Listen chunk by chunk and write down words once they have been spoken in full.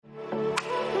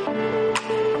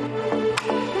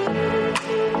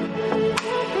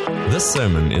This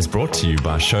sermon is brought to you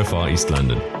by Shofar East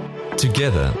London.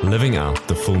 Together, living out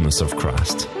the fullness of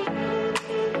Christ.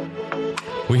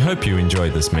 We hope you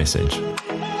enjoy this message.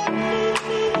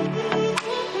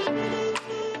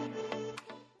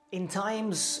 In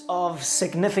times of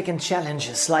significant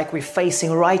challenges like we're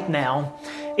facing right now,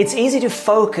 it's easy to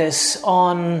focus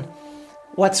on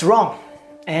what's wrong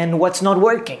and what's not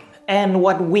working and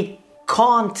what we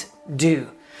can't do.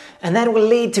 And that will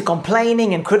lead to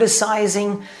complaining and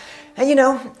criticizing. And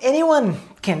anyone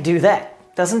can do that.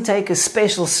 Doesn't take a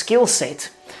special skill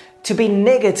set to be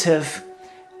negative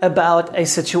about a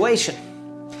situation.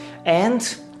 And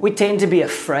we tend to be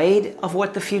afraid of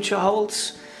what the future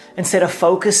holds instead of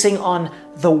focusing on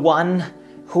the one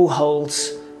who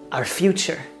holds our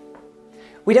future.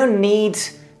 We don't need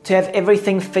to have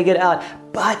everything figured out,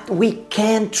 but we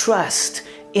can trust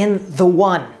in the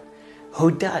one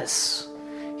who does.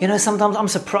 Sometimes I'm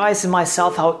surprised in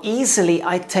myself how easily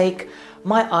I take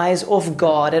my eyes off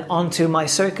God and onto my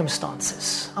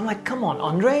circumstances. I'm like, come on,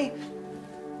 Andre,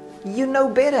 you know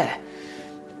better.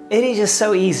 It is just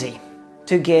so easy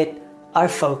to get our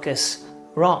focus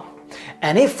wrong.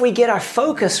 And if we get our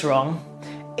focus wrong,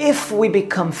 if we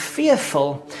become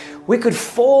fearful, we could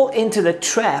fall into the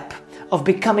trap of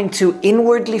becoming too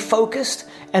inwardly focused,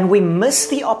 and we miss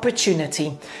the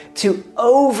opportunity to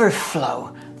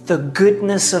overflow the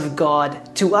goodness of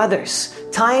God to others.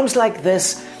 Times like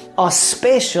this are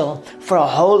special for a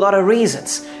whole lot of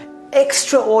reasons.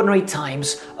 Extraordinary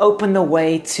times open the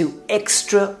way to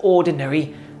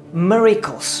extraordinary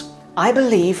miracles. I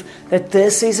believe that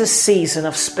this is a season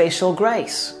of special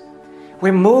grace.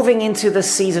 We're moving into the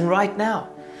season right now.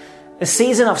 A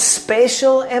season of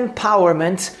special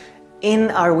empowerment in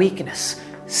our weakness.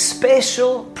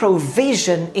 Special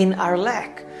provision in our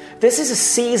lack. This is a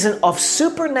season of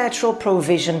supernatural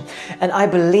provision, and I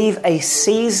believe a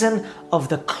season of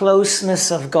the closeness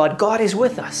of God. God is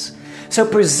with us. So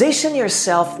position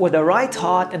yourself with the right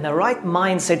heart and the right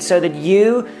mindset so that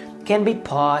you can be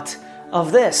part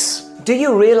of this. Do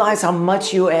you realize how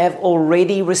much you have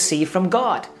already received from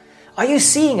God? Are you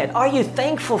seeing it? Are you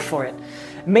thankful for it?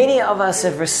 Many of us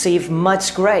have received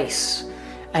much grace,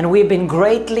 and we've been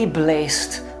greatly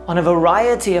blessed on a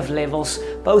variety of levels,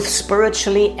 both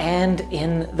spiritually and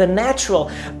in the natural.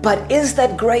 But is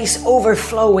that grace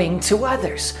overflowing to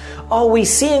others? Are we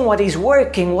seeing what is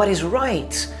working, what is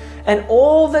right, and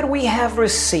all that we have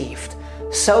received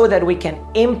so that we can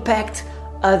impact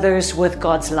others with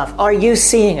God's love? Are you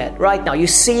seeing it right now? You're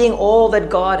seeing all that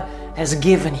God has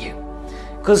given you?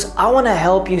 Because I want to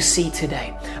help you see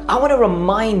today. I want to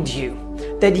remind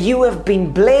you that you have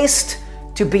been blessed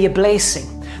to be a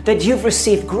blessing, that you've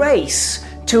received grace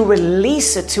to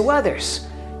release it to others,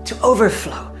 to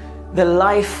overflow the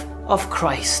life of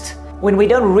Christ. When we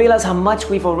don't realize how much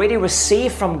we've already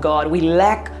received from God, we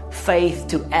lack faith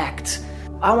to act.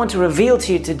 I want to reveal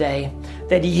to you today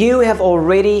that you have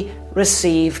already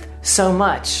received so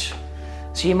much.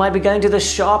 So you might be going to the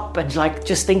shop and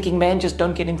just thinking, man, just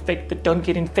don't get infected, don't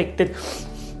get infected,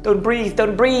 don't breathe.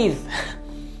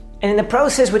 And in the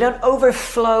process, we don't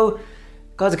overflow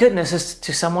God's goodness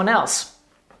to someone else.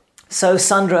 So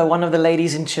Sandra, one of the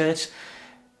ladies in church,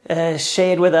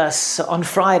 shared with us on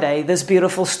Friday this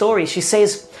beautiful story. She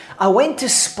says, I went to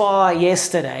Spar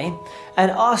yesterday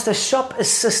and asked a shop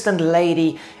assistant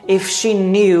lady if she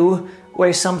knew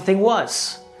where something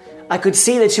was. I could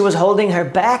see that she was holding her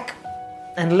back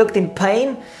and looked in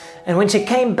pain. And when she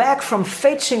came back from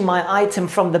fetching my item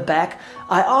from the back,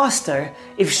 I asked her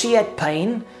if she had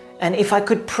pain and if I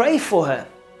could pray for her,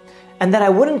 and that I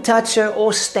wouldn't touch her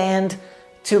or stand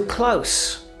too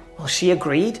close. Well, she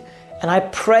agreed, and I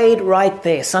prayed right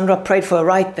there. Sandra prayed for her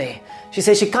right there. She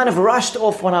said she kind of rushed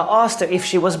off when I asked her if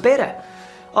she was better.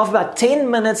 After about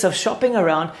 10 minutes of shopping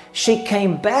around, she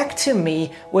came back to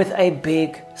me with a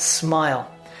big smile,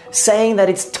 saying that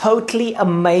it's totally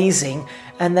amazing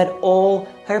and that all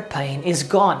her pain is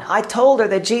gone. I told her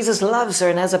that Jesus loves her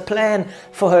and has a plan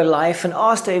for her life and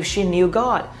asked her if she knew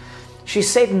God. She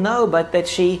said no, but that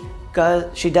she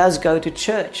does go to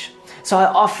church. So I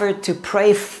offered to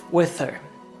pray with her.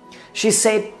 She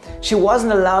said she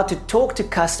wasn't allowed to talk to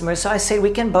customers, so I said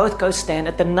we can both go stand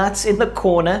at the nuts in the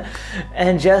corner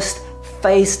and just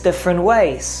face different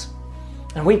ways.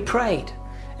 And we prayed,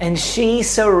 and she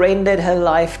surrendered her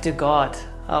life to God.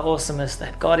 How awesome is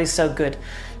that? God is so good.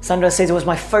 Sandra says it was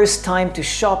my first time to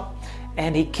shop,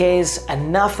 and He cares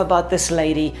enough about this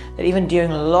lady that even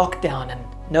during lockdown and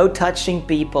no touching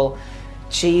people,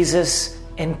 Jesus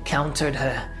encountered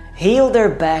her, healed her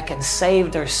back, and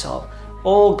saved her soul.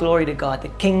 All glory to God. The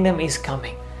kingdom is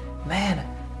coming. Man,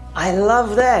 I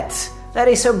love that. That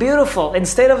is so beautiful.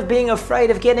 Instead of being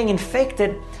afraid of getting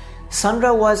infected,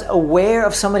 Sandra was aware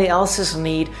of somebody else's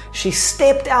need. She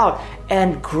stepped out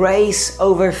and grace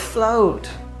overflowed.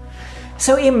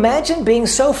 So imagine being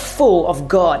so full of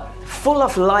God, full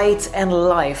of light and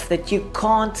life that you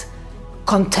can't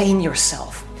contain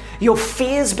yourself. Your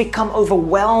fears become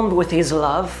overwhelmed with His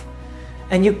love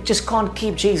and you just can't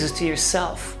keep Jesus to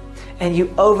yourself. And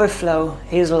you overflow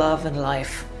His love and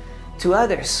life to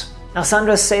others. Now,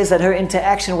 Sandra says that her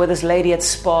interaction with this lady at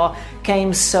Spa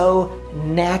came so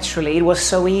naturally. It was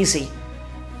so easy.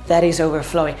 That is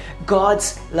overflowing.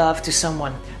 God's love to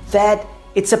someone. That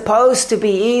it's supposed to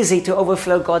be easy to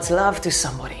overflow God's love to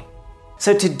somebody.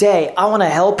 So today, I want to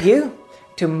help you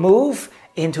to move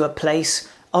into a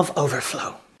place of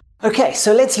overflow. Okay,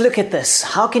 so let's look at this.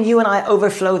 How can you and I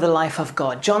overflow the life of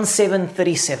God? John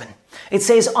 7:37. It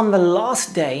says, on the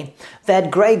last day,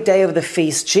 that great day of the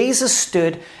feast, Jesus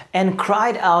stood and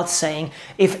cried out saying,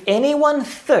 if anyone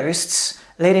thirsts,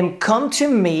 let him come to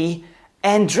me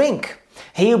and drink.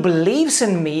 He who believes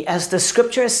in me, as the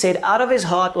scripture has said, out of his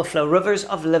heart will flow rivers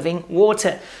of living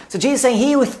water. So Jesus is saying,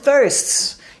 he who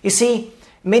thirsts. You see,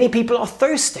 many people are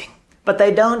thirsting, but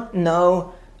they don't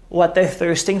know what they're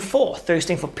thirsting for.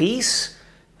 Thirsting for peace,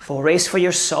 for rest for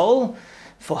your soul,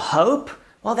 for hope.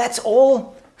 Well, that's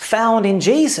all found in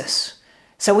Jesus.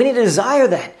 So we need to desire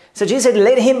that. So Jesus said,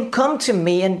 let him come to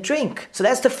me and drink. So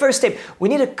that's the first step. We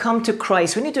need to come to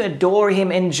Christ. We need to adore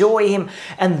Him, enjoy Him,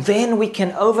 and then we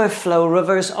can overflow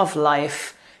rivers of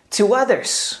life to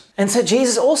others. And so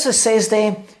Jesus also says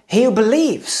there, he who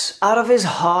believes, out of his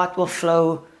heart will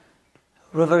flow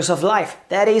rivers of life.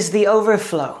 That is the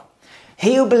overflow.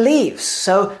 He who believes,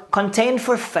 so contend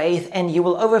for faith and you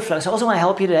will overflow. So I also want to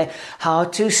help you today how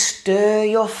to stir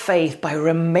your faith by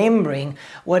remembering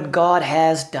what God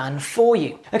has done for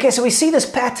you. Okay, so we see this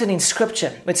pattern in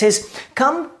Scripture. It says,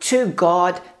 come to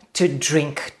God to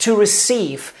drink, to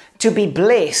receive, to be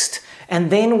blessed, and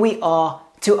then we are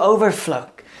to overflow.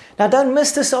 Now don't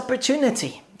miss this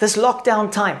opportunity, this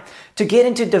lockdown time, to get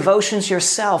into devotions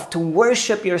yourself, to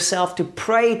worship yourself, to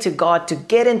pray to God, to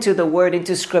get into the Word,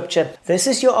 into Scripture. This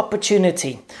is your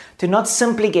opportunity to not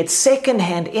simply get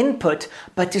second-hand input,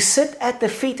 but to sit at the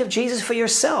feet of Jesus for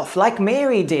yourself, like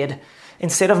Mary did,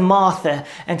 instead of Martha,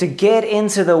 and to get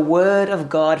into the Word of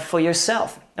God for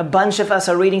yourself. A bunch of us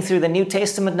are reading through the New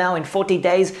Testament now in 40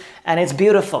 days, and it's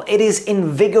beautiful. It is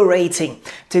invigorating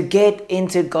to get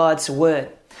into God's Word.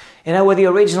 You know, with the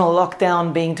original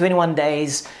lockdown being 21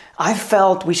 days, I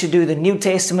felt we should do the New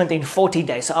Testament in 40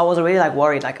 days. So I was really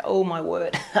worried, oh my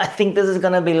word, I think this is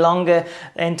going to be longer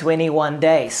than 21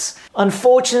 days.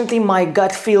 Unfortunately, my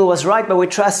gut feel was right, but we're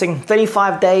trusting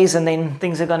 35 days and then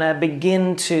things are going to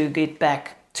begin to get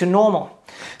back to normal.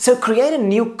 So create a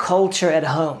new culture at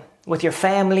home with your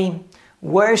family,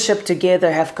 worship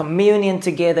together, have communion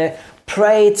together,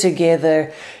 pray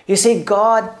together. You see,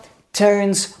 God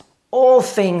turns all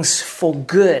things for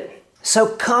good. So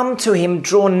come to Him,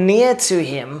 draw near to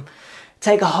Him,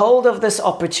 take a hold of this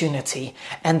opportunity,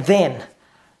 and then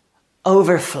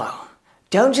overflow.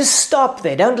 Don't just stop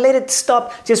there. Don't let it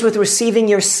stop just with receiving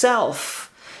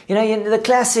yourself. You know, the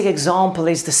classic example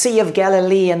is the Sea of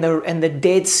Galilee and the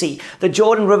Dead Sea. The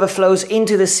Jordan River flows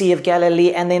into the Sea of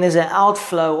Galilee, and then there's an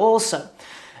outflow also.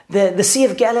 The Sea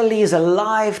of Galilee is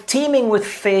alive, teeming with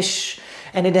fish,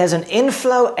 and it has an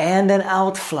inflow and an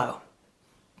outflow.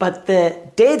 But the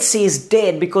Dead Sea is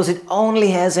dead because it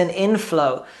only has an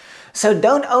inflow. So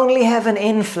don't only have an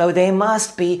inflow, there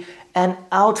must be an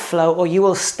outflow or you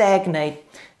will stagnate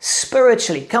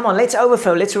spiritually. Come on, let's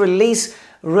overflow. Let's release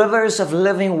rivers of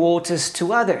living waters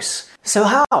to others. So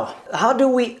how? How do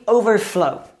we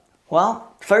overflow?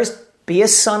 Well, first, be a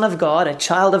son of God, a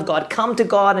child of God. Come to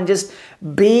God and just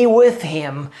be with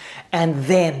Him. And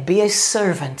then be a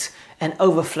servant and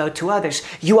overflow to others.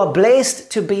 You are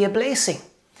blessed to be a blessing.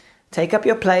 Take up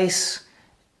your place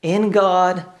in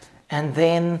God and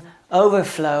then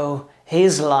overflow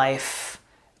His life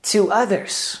to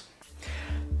others.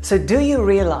 So do you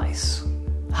realize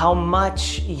how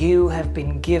much you have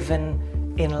been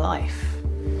given in life?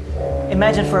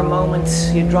 Imagine for a moment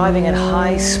you're driving at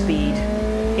high speed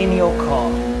in your car.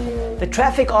 The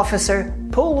traffic officer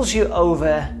pulls you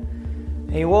over.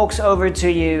 He walks over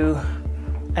to you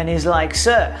and he's like,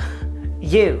 "Sir,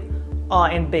 you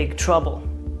are in big trouble.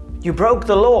 You broke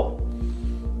the law.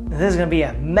 There's going to be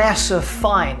a massive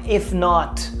fine, if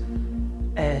not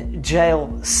a jail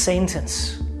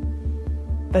sentence."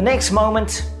 The next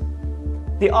moment,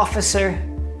 the officer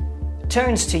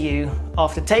turns to you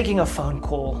after taking a phone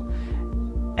call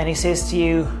and he says to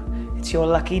you, "It's your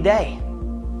lucky day.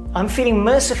 I'm feeling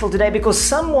merciful today because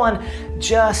someone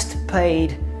just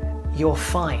paid you're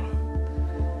fine.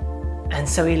 And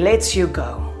so he lets you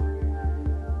go.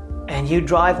 And you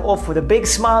drive off with a big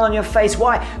smile on your face.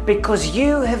 Why? Because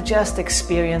you have just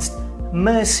experienced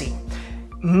mercy.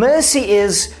 Mercy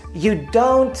is you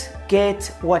don't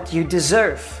get what you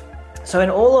deserve. So in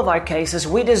all of our cases,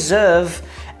 we deserve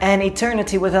an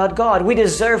eternity without God. We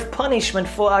deserve punishment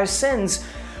for our sins.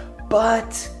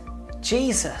 But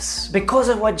Jesus, because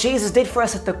of what Jesus did for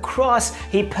us at the cross,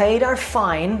 he paid our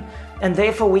fine, and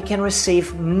therefore we can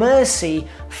receive mercy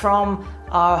from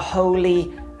our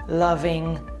holy,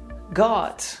 loving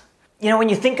God. You know, when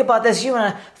you think about this, you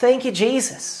want to thank you,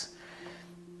 Jesus.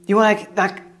 You want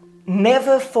to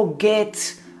never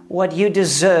forget what you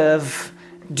deserve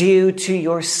due to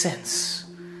your sins.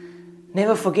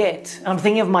 Never forget. I'm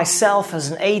thinking of myself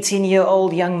as an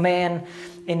 18-year-old young man.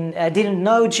 Didn't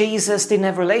know Jesus, didn't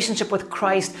have a relationship with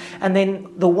Christ. And then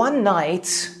the one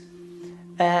night,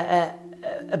 a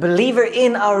believer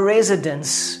in our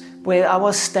residence where I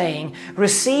was staying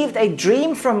received a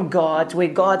dream from God where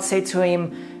God said to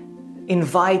him,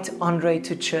 invite Andre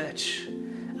to church.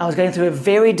 I was going through a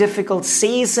very difficult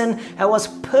season. It was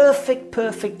perfect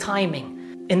timing.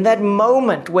 In that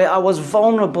moment where I was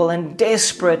vulnerable and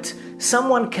desperate,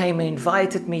 someone came and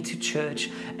invited me to church,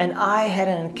 and I had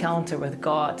an encounter with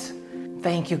God.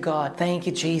 Thank you, God. Thank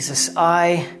you, Jesus.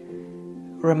 I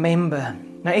remember.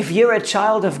 Now, if you're a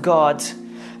child of God,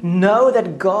 know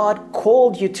that God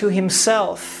called you to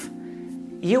himself.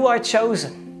 You are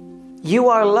chosen. You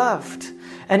are loved.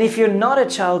 And if you're not a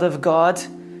child of God,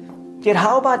 yet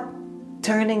how about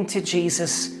turning to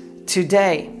Jesus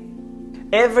today?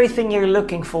 Everything you're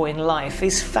looking for in life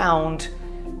is found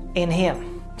in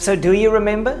him. So do you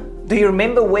remember? Do you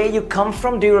remember where you come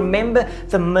from? Do you remember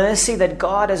the mercy that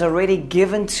God has already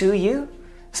given to you?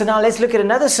 So now let's look at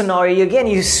another scenario. Again,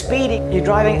 you're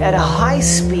driving at a high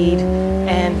speed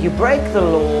and you break the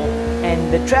law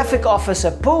and the traffic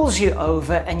officer pulls you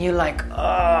over and you're like,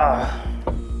 I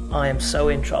am so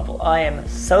in trouble. I am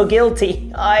so guilty.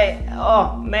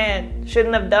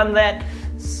 Shouldn't have done that.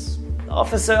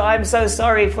 Officer, I'm so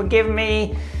sorry. Forgive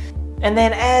me. And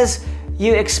then as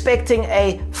you're expecting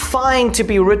a fine to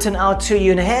be written out to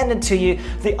you and handed to you,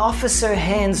 the officer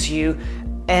hands you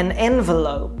an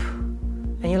envelope.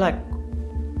 And you're like,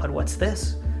 but what's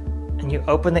this? And you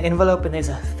open the envelope and there's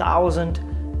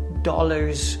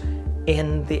 $1,000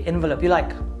 in the envelope. You're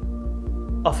like,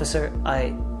 officer,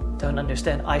 I don't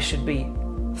understand. I should be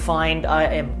fined. I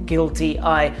am guilty.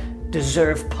 I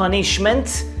deserve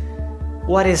punishment.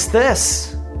 What is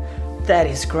this? That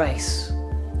is grace.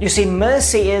 You see,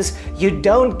 mercy is you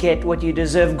don't get what you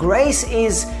deserve. Grace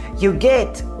is you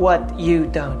get what you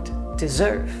don't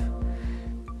deserve.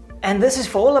 And this is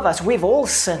for all of us. We've all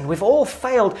sinned. We've all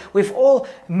failed. We've all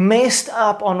messed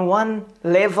up on one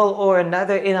level or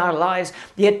another in our lives.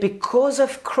 Yet because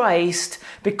of Christ,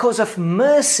 because of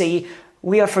mercy,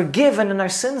 we are forgiven and our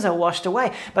sins are washed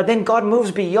away. But then God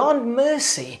moves beyond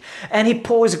mercy and he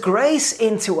pours grace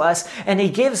into us and he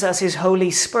gives us his Holy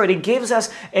Spirit. He gives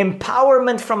us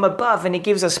empowerment from above and he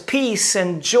gives us peace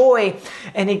and joy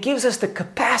and he gives us the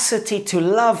capacity to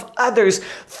love others.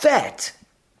 That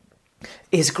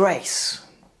is grace.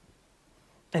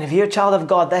 And if you're a child of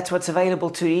God, that's what's available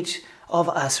to each of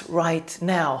us right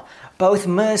now. Both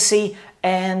mercy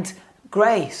and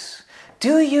grace.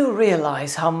 Do you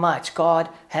realize how much God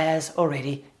has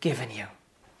already given you?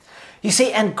 You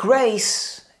see, and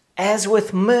grace, as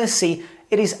with mercy,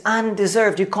 it is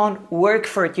undeserved. You can't work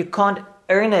for it. You can't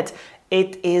earn it.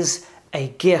 It is a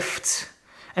gift.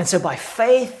 And so by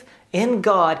faith in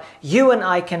God, you and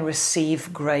I can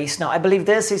receive grace. Now, I believe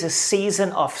this is a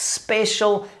season of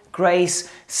special grace,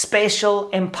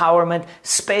 special empowerment,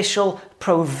 special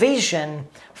provision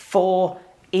for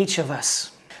each of us.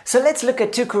 So let's look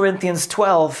at 2 Corinthians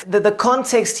 12. The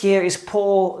context here is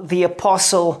Paul the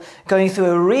apostle going through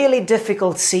a really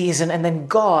difficult season, and then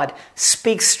God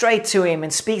speaks straight to him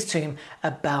and speaks to him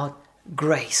about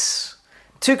grace.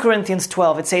 2 Corinthians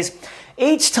 12, it says,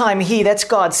 each time he, that's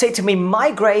God, said to me,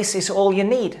 my grace is all you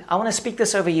need. I want to speak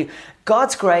this over you.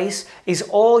 God's grace is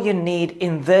all you need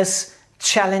in this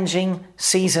challenging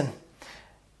season.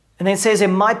 And then it says,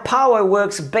 and my power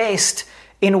works best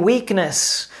in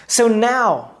weakness. So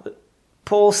now,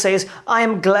 Paul says, I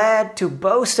am glad to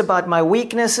boast about my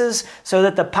weaknesses so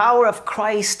that the power of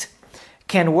Christ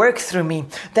can work through me.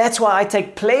 That's why I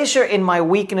take pleasure in my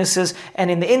weaknesses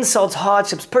and in the insults,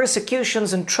 hardships,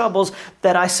 persecutions, and troubles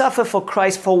that I suffer for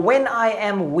Christ. For when I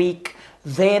am weak,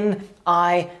 then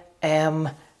I am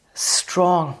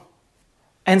strong.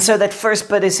 And so that first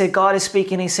bit is that God is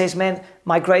speaking. He says, man,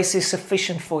 my grace is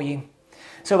sufficient for you.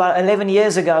 So about 11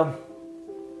 years ago,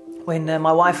 When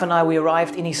my wife and I, we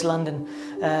arrived in East London,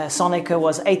 Sonica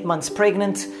was 8 months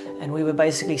pregnant, and we were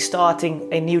basically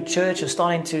starting a new church, or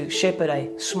starting to shepherd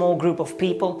a small group of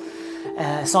people.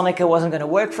 Sonica wasn't going to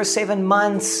work for 7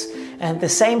 months, and at the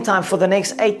same time, for the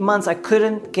next 8 months, I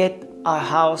couldn't get our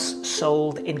house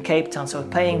sold in Cape Town. So I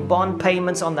was paying bond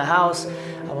payments on the house.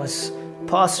 I was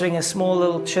pastoring a small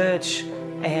little church,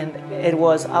 and I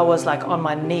was like on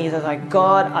my knees. I was like,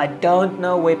 God, I don't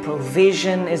know where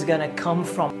provision is going to come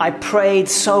from. I prayed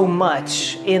so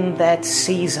much in that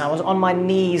season. I was on my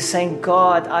knees saying,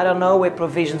 God, I don't know where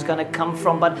provision is going to come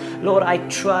from, but Lord, I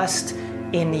trust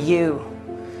in you.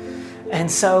 And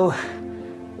so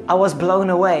I was blown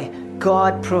away.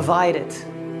 God provided.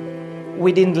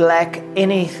 We didn't lack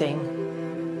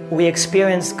anything. We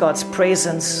experienced God's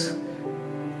presence,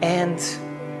 and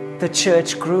the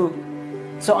church grew.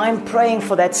 So I'm praying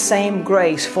for that same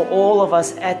grace for all of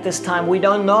us at this time. We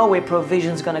don't know where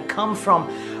provision is going to come from,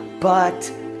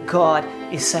 but God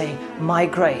is saying, my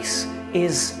grace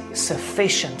is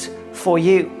sufficient for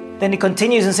you. Then he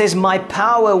continues and says, my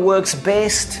power works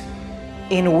best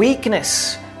in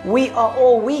weakness. We are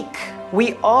all weak.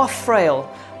 We are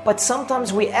frail, but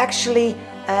sometimes we actually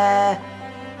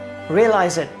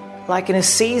realize it. Like in a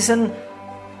season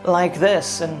like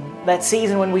this, and that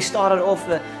season when we started off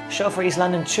the Shofar East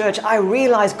London Church, I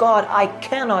realized, God, I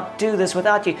cannot do this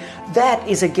without you. That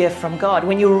is a gift from God.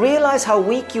 When you realize how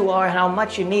weak you are and how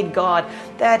much you need God,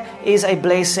 that is a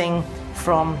blessing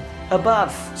from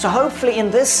above. So hopefully in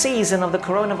this season of the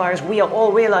coronavirus, we are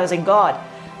all realizing, God,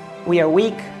 we are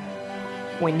weak.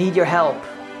 We need your help.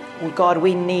 God,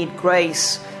 we need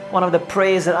grace. One of the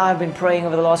prayers that I've been praying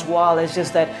over the last while is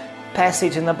just that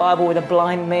passage in the Bible where the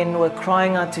blind men were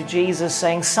crying out to Jesus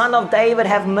saying, Son of David,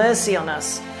 have mercy on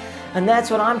us. And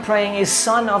that's what I'm praying is,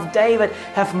 Son of David,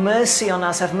 have mercy on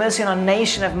us, have mercy on our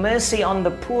nation, have mercy on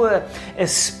the poor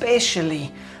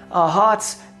especially. Our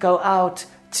hearts go out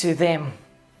to them.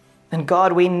 And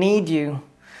God, we need you.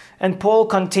 And Paul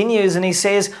continues and he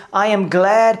says, I am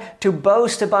glad to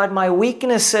boast about my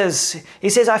weaknesses. He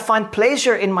says, I find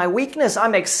pleasure in my weakness.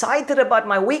 I'm excited about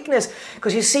my weakness.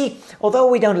 Because you see, although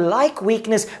we don't like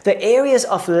weakness, the areas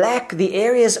of lack, the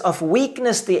areas of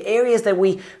weakness, the areas that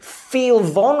we feel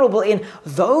vulnerable in,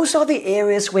 those are the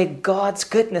areas where God's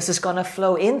goodness is going to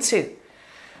flow into.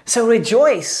 So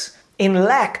rejoice in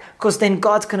lack, because then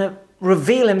God's going to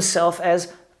reveal himself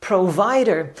as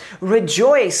provider.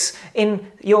 Rejoice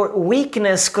in your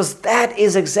weakness, because that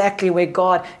is exactly where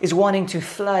God is wanting to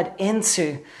flood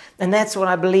into. And that's what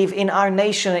I believe in our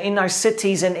nation, in our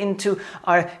cities, and into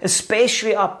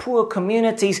especially our poor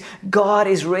communities. God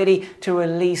is ready to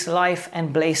release life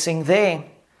and blessing there.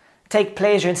 Take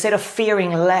pleasure. Instead of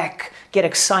fearing lack, get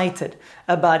excited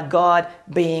about God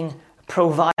being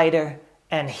provider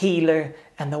and healer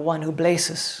and the one who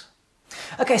blesses.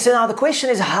 Okay, so now the question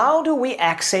is, how do we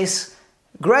access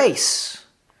grace?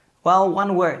 Well,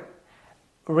 one word: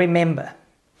 remember.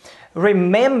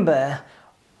 Remember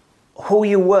who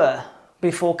you were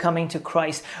before coming to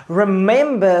Christ.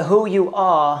 Remember who you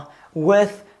are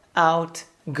without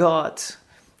God.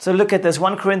 So look at this,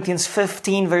 1 Corinthians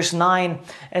 15 verse 9,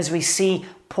 as we see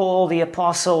Paul the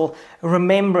apostle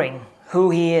remembering who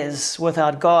he is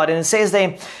without God. And it says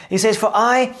there, he says, for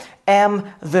I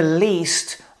am the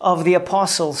least of the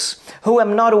apostles, who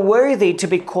am not worthy to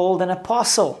be called an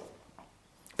apostle,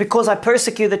 because I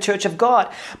persecute the church of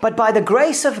God. But by the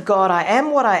grace of God I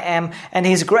am what I am, and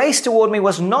his grace toward me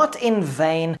was not in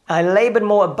vain. I labored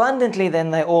more abundantly than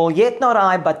they all, yet not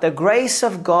I, but the grace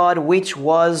of God which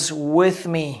was with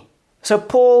me. So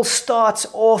Paul starts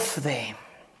off there,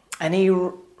 and he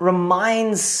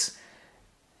reminds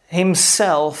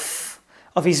himself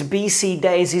of his BC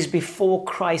days, his before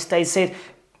Christ days. He said,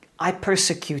 I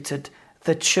persecuted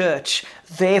the church,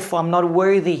 therefore I'm not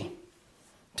worthy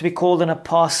to be called an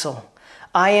apostle.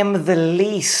 I am the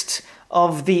least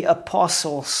of the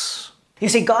apostles. You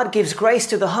see, God gives grace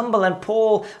to the humble, and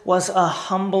Paul was a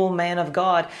humble man of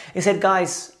God. He said,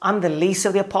 guys, I'm the least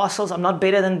of the apostles. I'm not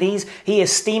better than these. He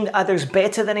esteemed others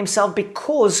better than himself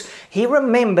because he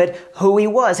remembered who he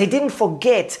was. He didn't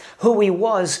forget who he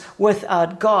was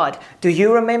without God. Do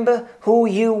you remember who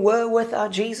you were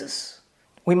without Jesus?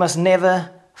 We must never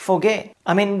forget.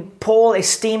 I mean, Paul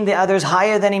esteemed the others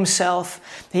higher than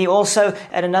himself. He also,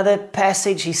 at another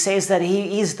passage, he says that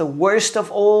he is the worst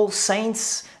of all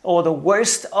saints, or the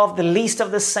least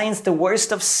of the saints, the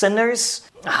worst of sinners.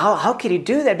 How could he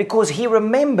do that? Because he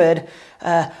remembered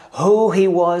who he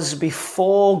was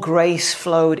before grace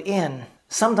flowed in.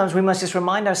 Sometimes we must just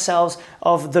remind ourselves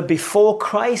of the before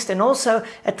Christ, and also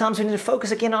at times we need to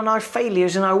focus again on our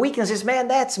failures and our weaknesses. Man,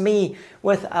 that's me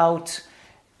without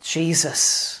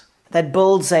Jesus. that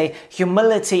builds a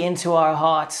humility into our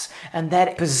hearts, and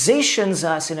that positions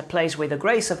us in a place where the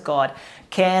grace of God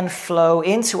can flow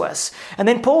into us. And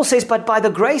then Paul says, but by the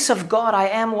grace of God, I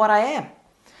am what I am.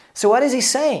 So what is he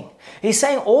saying? He's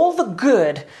saying all the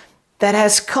good that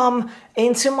has come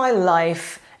into my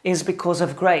life is because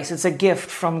of grace. It's a gift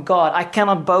from God. I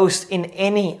cannot boast in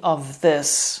any of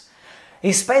this.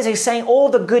 He's basically saying all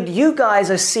the good you guys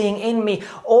are seeing in me,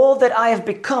 all that I have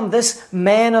become, this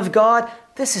man of God,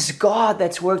 this is God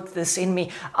that's worked this in me.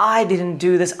 I didn't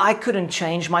do this. I couldn't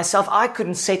change myself. I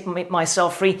couldn't set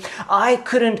myself free. I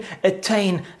couldn't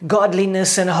attain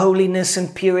godliness and holiness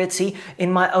and purity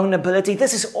in my own ability.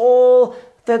 This is all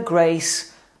the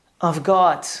grace of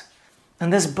God.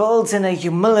 And this builds in a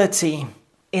humility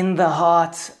in the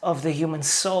heart of the human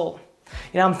soul.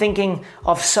 I'm thinking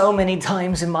of so many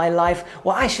times in my life,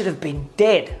 well, I should have been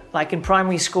dead. Like in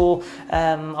primary school,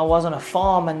 I was on a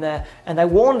farm and they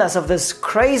warned us of this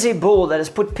crazy bull that has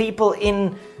put people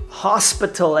in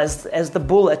hospital as the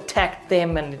bull attacked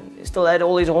them, and he still had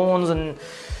all his horns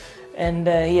and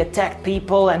he attacked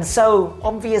people. And so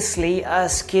obviously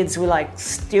us kids were like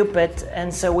stupid,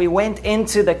 and so we went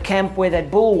into the camp where that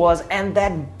bull was, and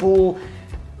that bull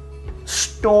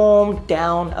stormed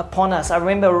down upon us. I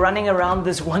remember running around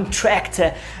this one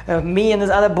tractor, me and this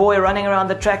other boy running around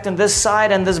the tractor on this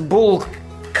side, and this bull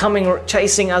coming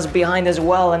chasing us behind as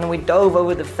well, and we dove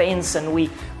over the fence and we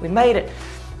made it.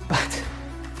 But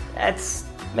that's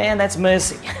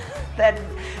mercy.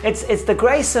 It's the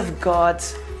grace of God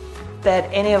that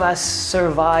any of us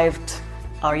survived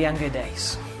our younger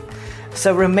days.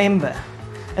 So remember.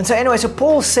 And so anyway, so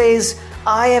Paul says,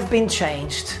 I have been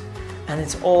changed. And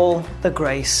it's all the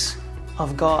grace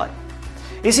of God.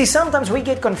 You see, sometimes we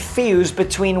get confused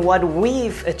between what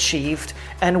we've achieved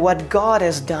and what God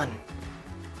has done.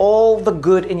 All the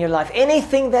good in your life,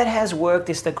 anything that has worked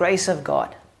is the grace of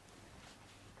God.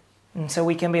 And so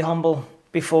we can be humble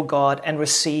before God and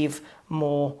receive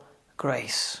more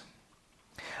grace.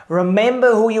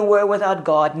 Remember who you were without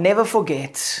God. Never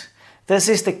forget. This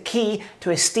is the key to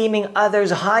esteeming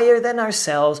others higher than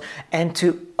ourselves and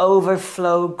to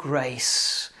overflow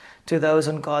grace to those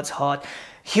on God's heart.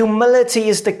 Humility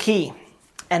is the key,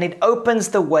 and it opens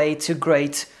the way to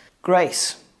great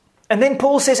grace. And then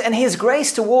Paul says, and his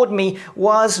grace toward me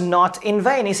was not in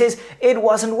vain. He says, it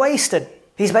wasn't wasted.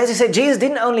 He's basically said, Jesus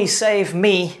didn't only save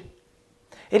me.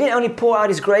 He didn't only pour out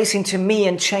his grace into me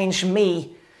and change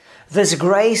me. This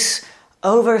grace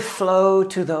overflow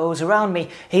to those around me.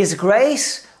 His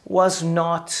grace was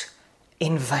not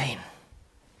in vain.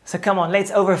 So come on,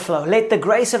 let's overflow. Let the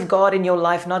grace of God in your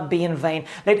life not be in vain.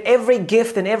 Let every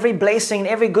gift and every blessing and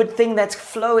every good thing that's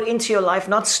flowed into your life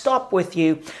not stop with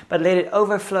you, but let it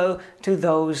overflow to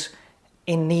those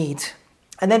in need.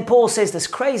 And then Paul says this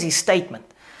crazy statement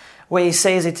where he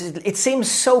says it seems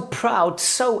so proud,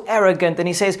 so arrogant, and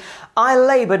he says, I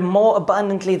labored more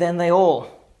abundantly than they all.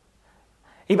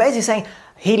 He's basically saying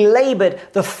he labored,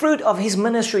 the fruit of his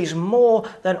ministry is more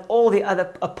than all the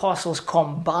other apostles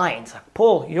combined.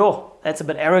 Paul, that's a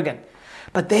bit arrogant.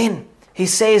 But then he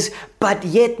says, but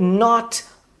yet not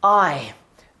I,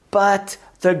 but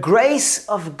the grace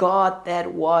of God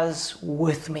that was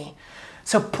with me.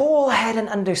 So Paul had an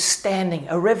understanding,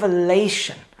 a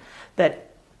revelation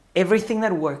that everything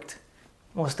that worked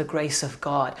was the grace of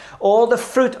God. All the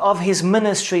fruit of his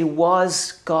ministry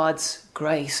was God's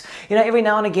grace. Every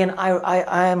now and again,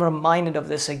 I am reminded of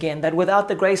this again, that without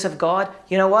the grace of God,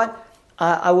 you know what?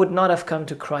 I would not have come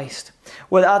to Christ.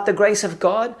 Without the grace of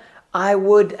God, I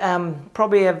would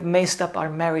probably have messed up our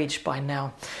marriage by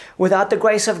now. Without the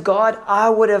grace of God, I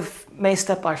would have messed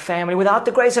up our family. Without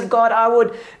the grace of God, I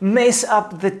would mess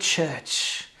up the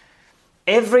church.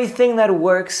 Everything that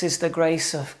works is the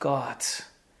grace of God.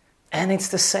 And it's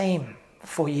the same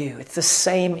for you. It's the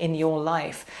same in your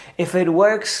life. If it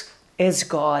works, it's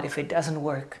God. If it doesn't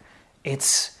work,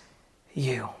 it's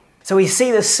you. So we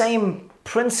see the same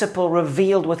principle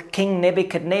revealed with King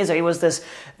Nebuchadnezzar. He was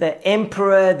the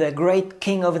emperor, the great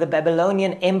king over the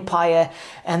Babylonian Empire.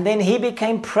 And then he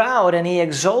became proud and he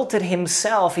exalted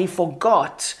himself. He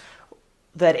forgot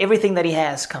that everything that he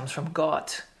has comes from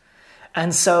God.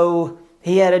 And so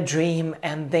he had a dream,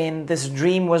 and then this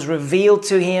dream was revealed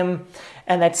to him.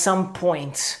 And at some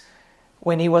point,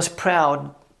 when he was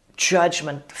proud,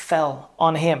 judgment fell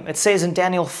on him. It says in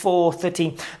Daniel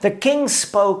 4:13, the king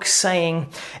spoke, saying,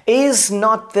 is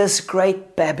not this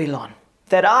great Babylon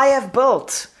that I have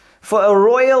built for a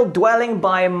royal dwelling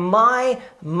by my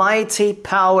mighty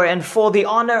power and for the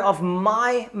honor of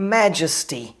my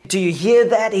majesty? Do you hear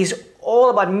that? He's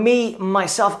all about me,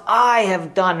 myself. I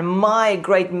have done my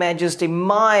great majesty,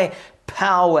 my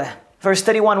power. Verse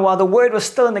 31, while the word was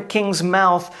still in the king's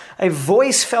mouth, a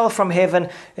voice fell from heaven.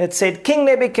 It said, King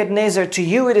Nebuchadnezzar, to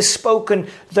you it is spoken,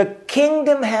 the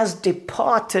kingdom has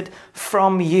departed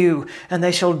from you, and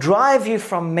they shall drive you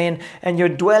from men, and your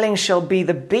dwelling shall be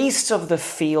the beasts of the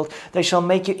field. They shall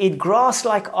make you eat grass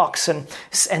like oxen,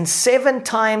 and 7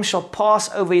 times shall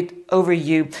pass over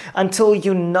you, until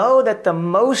you know that the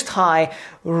Most High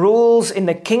rules in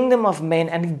the kingdom of men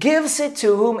and gives it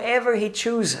to whomever he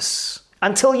chooses.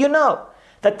 Until you know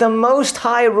that the Most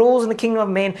High rules in the kingdom of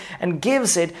men and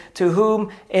gives it to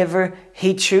whomever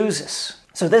he chooses.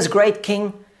 So this great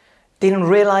king didn't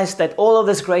realize that all of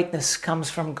this greatness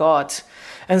comes from God.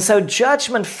 And so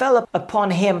judgment fell upon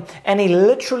him, and he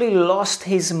literally lost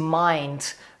his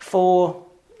mind for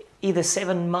either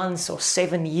 7 months or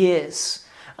 7 years,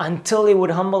 until he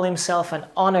would humble himself and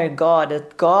honor God,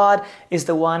 that God is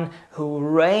the one who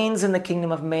reigns in the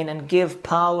kingdom of men and give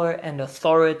power and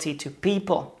authority to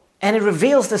people. And it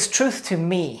reveals this truth to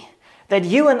me, that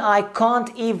you and I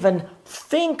can't even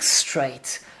think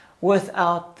straight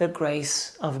without the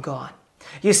grace of God.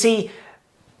 You see,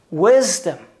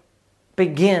 wisdom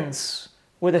begins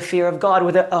with a fear of God,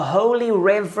 with a holy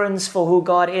reverence for who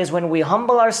God is. When we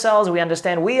humble ourselves, we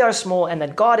understand we are small and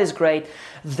that God is great,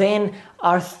 then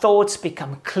our thoughts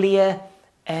become clear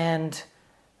and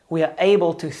we are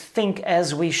able to think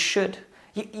as we should.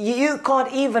 You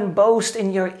can't even boast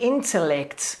in your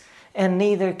intellect, and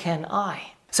neither can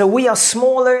I. So we are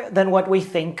smaller than what we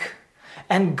think,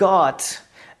 and God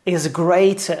is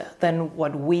greater than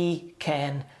what we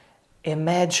can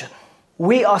imagine.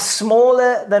 We are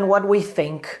smaller than what we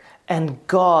think, and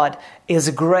God is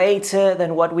greater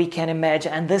than what we can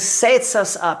imagine. And this sets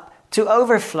us up to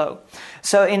overflow.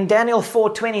 So in Daniel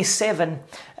 4:27,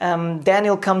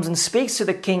 Daniel comes and speaks to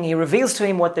the king. He reveals to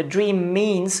him what the dream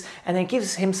means, and then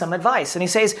gives him some advice. And he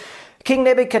says, King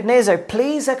Nebuchadnezzar,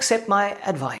 please accept my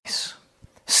advice.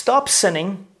 Stop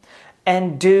sinning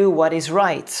and do what is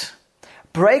right.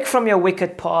 Break from your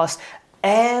wicked past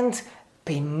and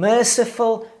be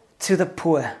merciful to the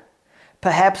poor.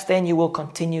 Perhaps then you will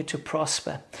continue to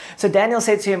prosper. So Daniel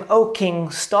said to him, O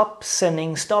king, stop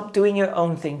sinning, stop doing your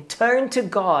own thing. Turn to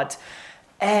God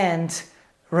and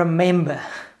remember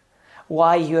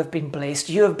why you have been blessed.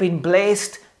 You have been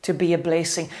blessed to be a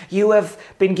blessing. You have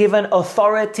been given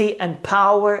authority and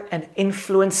power and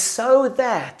influence so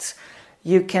that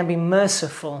you can be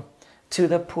merciful to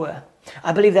the poor.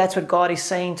 I believe that's what God is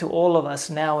saying to all of us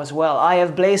now as well. I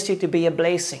have blessed you to be a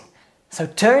blessing. So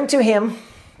turn to Him,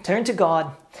 turn to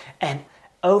God, and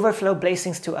overflow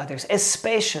blessings to others,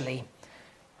 especially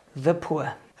the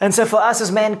poor. And so for us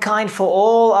as mankind, for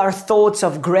all our thoughts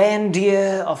of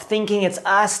grandeur, of thinking it's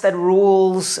us that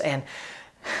rules, and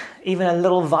even a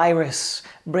little virus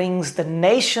brings the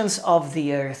nations of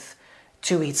the earth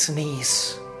to its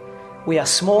knees. We are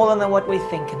smaller than what we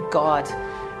think, and God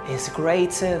is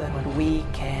greater than what we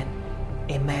can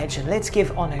imagine. Let's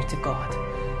give honor to God.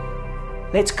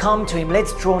 Let's come to Him.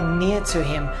 Let's draw near to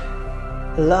Him.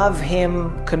 Love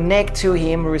Him, connect to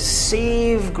Him,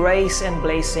 receive grace and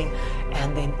blessing,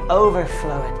 and then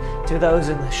overflow it to those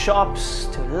in the shops,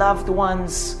 to loved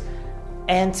ones,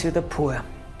 and to the poor.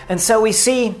 And so we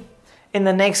see in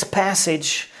the next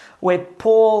passage where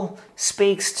Paul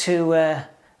speaks to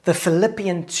the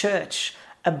Philippian church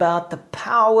about the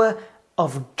power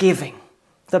of giving,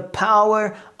 the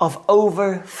power of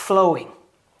overflowing.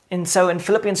 And so in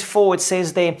Philippians 4 it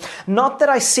says there, not that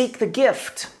I seek the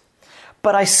gift,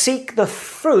 but I seek the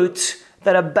fruit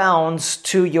that abounds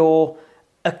to your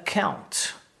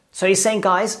account. So he's saying,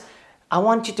 guys, I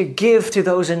want you to give to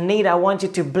those in need. I want you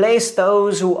to bless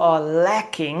those who are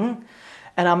lacking.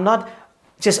 And I'm not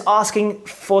just asking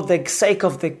for the sake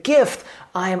of the gift.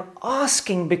 I am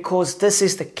asking because this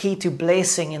is the key to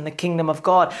blessing in the kingdom of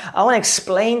God. I want to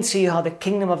explain to you how the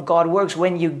kingdom of God works.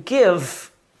 When you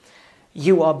give,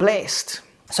 you are blessed.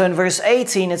 So in verse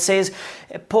 18 it says,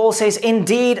 Paul says,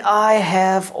 indeed I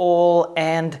have all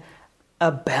and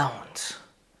abound.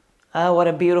 What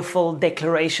a beautiful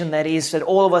declaration that is, that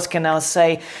all of us can now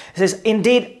say. It says,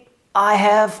 indeed I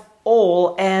have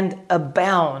all and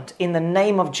abound. In the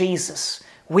name of Jesus,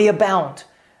 we abound.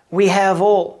 We have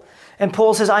all. And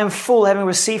Paul says, I am full, having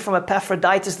received from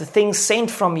Epaphroditus the things sent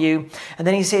from you. And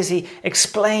then he says, he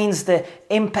explains the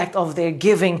impact of their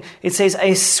giving. It says,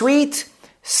 a sweet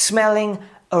smelling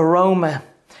aroma,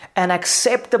 an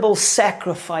acceptable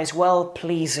sacrifice, well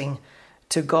pleasing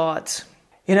to God.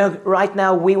 You know, right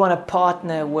now we want to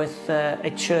partner with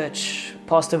a church,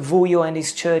 Pastor Vuyo and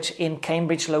his church in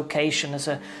Cambridge location. It's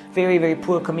a very, very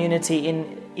poor community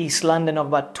in East London of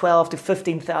about 12 to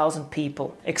 15,000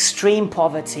 people. Extreme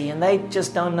poverty, and they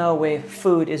just don't know where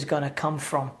food is going to come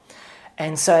from.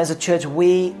 And so as a church,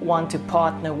 we want to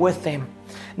partner with them.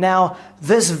 Now,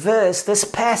 this verse, this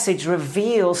passage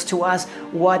reveals to us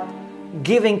what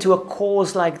giving to a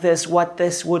cause like this, what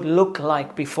this would look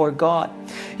like before God.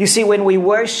 You see, when we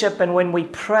worship and when we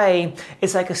pray,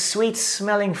 it's like a sweet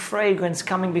smelling fragrance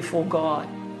coming before God.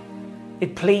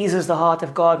 It pleases the heart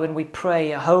of God when we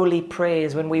pray, holy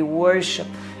prayers, when we worship.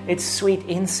 It's sweet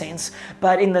incense.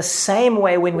 But in the same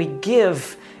way, when we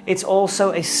give, it's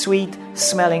also a sweet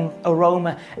smelling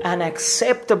aroma, an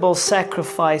acceptable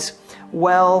sacrifice,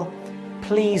 well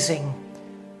pleasing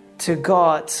to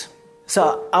God.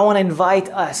 So I want to invite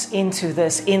us into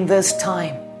this, in this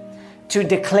time, to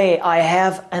declare, I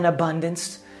have an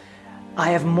abundance.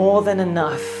 I have more than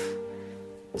enough.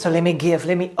 So let me give,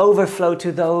 let me overflow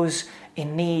to those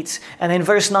in need. And in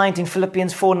verse 19,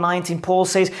 Philippians 4:19, Paul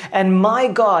says, and my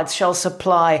God shall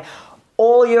supply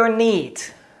all your need.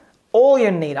 All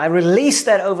your need. I release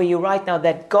that over you right now,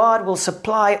 that God will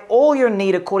supply all your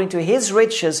need according to His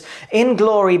riches in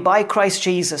glory by Christ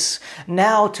Jesus.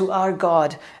 Now to our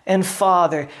God and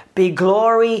Father be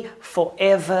glory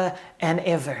forever and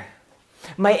ever.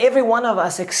 May every one of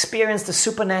us experience the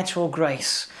supernatural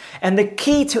grace. And the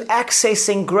key to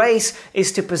accessing grace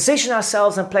is to position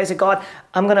ourselves in place of God.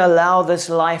 I'm going to allow this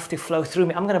life to flow through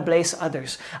me. I'm going to bless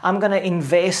others. I'm going to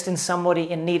invest in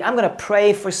somebody in need. I'm going to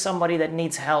pray for somebody that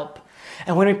needs help.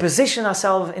 And when we position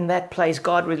ourselves in that place,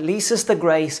 God releases the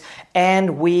grace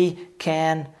and we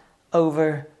can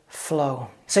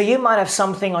overflow. So you might have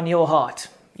something on your heart,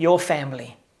 your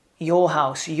family, your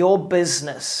house, your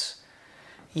business,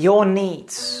 your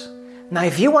needs. Now,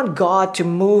 if you want God to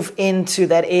move into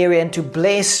that area and to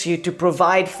bless you, to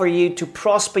provide for you, to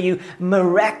prosper you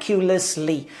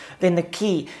miraculously, then the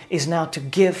key is now to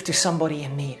give to somebody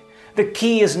in need. The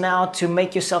key is now to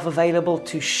make yourself available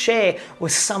to share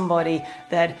with somebody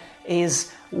that is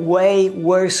way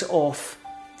worse off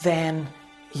than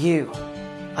you.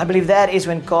 I believe that is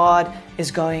when God is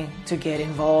going to get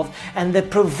involved. And the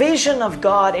provision of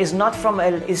God is not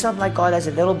it's not like God has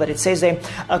a little bit. It says there,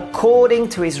 according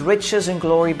to His riches and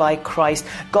glory by Christ.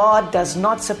 God does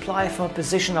not supply from a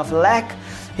position of lack.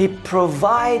 He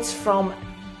provides from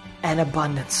an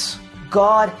abundance.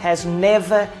 God has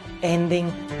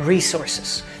never-ending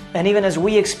resources. And even as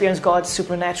we experience God's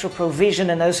supernatural provision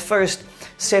in those first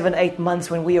 7-8 months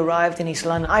when we arrived in East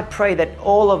London, I pray that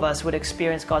all of us would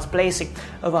experience God's blessing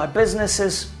over our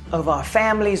businesses, over our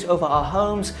families, over our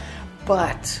homes.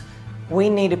 But we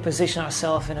need to position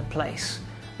ourselves in a place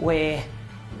where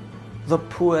the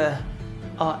poor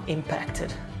are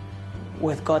impacted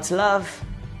with God's love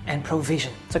and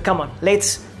provision. So come on,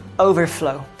 let's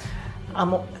overflow.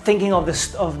 I'm thinking of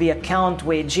the account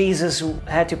where Jesus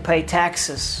had to pay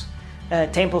taxes,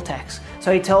 temple tax.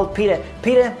 So He told Peter,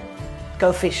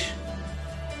 go fish.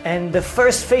 And the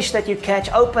first fish that you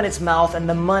catch, open its mouth and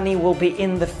the money will be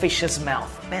in the fish's mouth.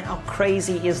 Man, how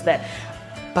crazy is that?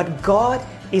 But God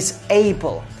is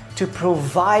able to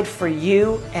provide for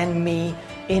you and me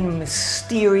in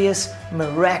mysterious,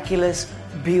 miraculous,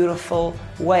 beautiful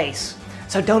ways.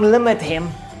 So don't limit Him.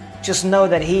 Just know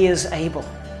that He is able.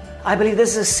 I believe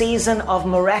this is a season of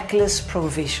miraculous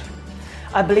provision.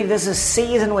 I believe this is a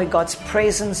season where God's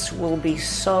presence will be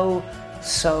so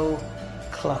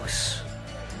close.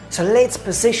 So let's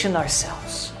position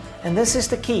ourselves. And this is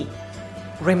the key.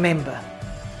 Remember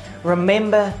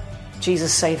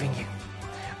Jesus saving you.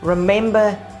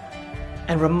 Remember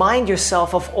and remind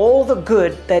yourself of all the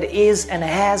good that is and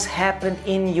has happened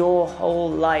in your whole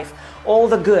life. All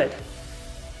the good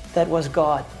that was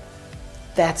God.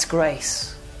 That's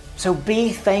grace. So be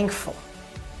thankful.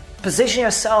 Position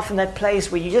yourself in that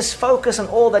place where you just focus on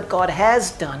all that God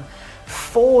has done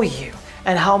for you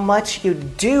and how much you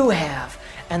do have.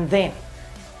 And then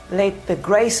let the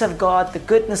grace of God, the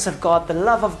goodness of God, the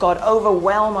love of God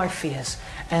overwhelm our fears.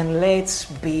 And let's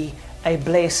be a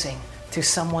blessing to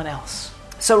someone else.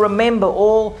 So remember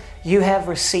all you have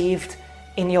received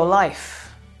in your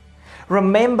life.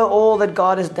 Remember all that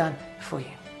God has done for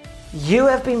you. You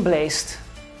have been blessed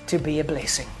to be a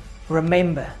blessing.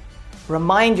 Remember,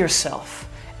 remind yourself,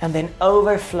 and then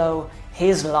overflow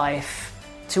His life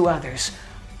to others.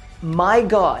 My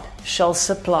God shall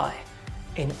supply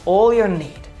in all your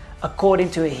need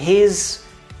according to His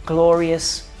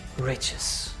glorious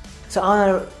riches. So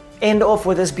I want to end off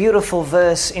with this beautiful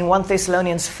verse in 1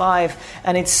 Thessalonians 5,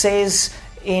 and it says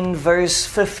in verse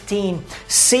 15,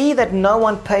 see that no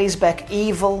one pays back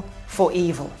evil for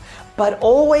evil, but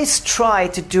always try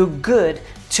to do good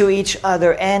to each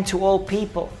other and to all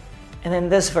people. And then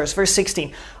this verse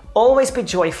 16, always be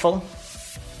joyful,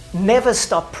 never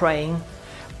stop praying,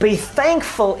 Be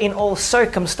thankful in all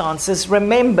circumstances.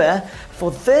 Remember, for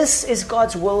this is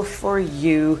God's will for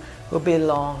you who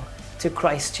belong to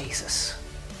Christ Jesus.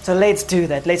 So let's do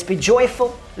that. Let's be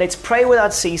joyful. Let's pray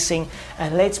without ceasing.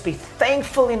 And let's be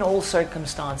thankful in all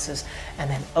circumstances. And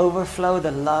then overflow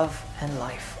the love and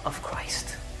life of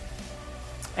Christ.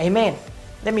 Amen.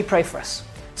 Let me pray for us.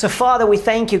 So Father, we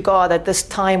thank you, God, at this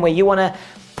time where you want to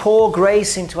pour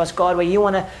grace into us, God, where you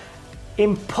want to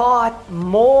impart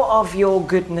more of your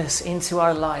goodness into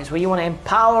our lives, where you want to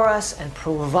empower us and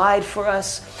provide for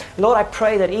us. Lord, I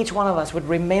pray that each one of us would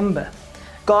remember,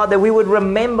 God, that we would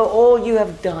remember all you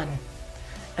have done,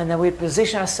 and that we'd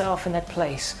position ourselves in that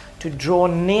place to draw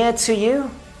near to you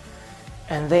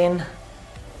and then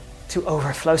to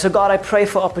overflow. So God, I pray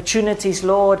for opportunities,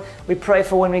 Lord. We pray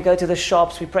for when we go to the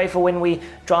shops. We pray for when we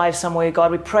drive somewhere,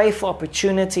 God. We pray for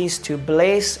opportunities to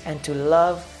bless and to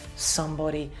love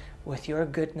somebody with your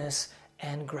goodness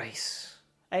and grace.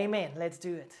 Amen. Let's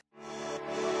do it.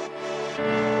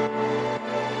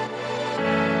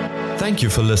 Thank you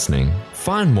for listening.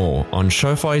 Find more on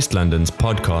Shofar East London's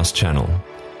podcast channel.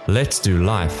 Let's do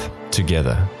life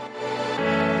together.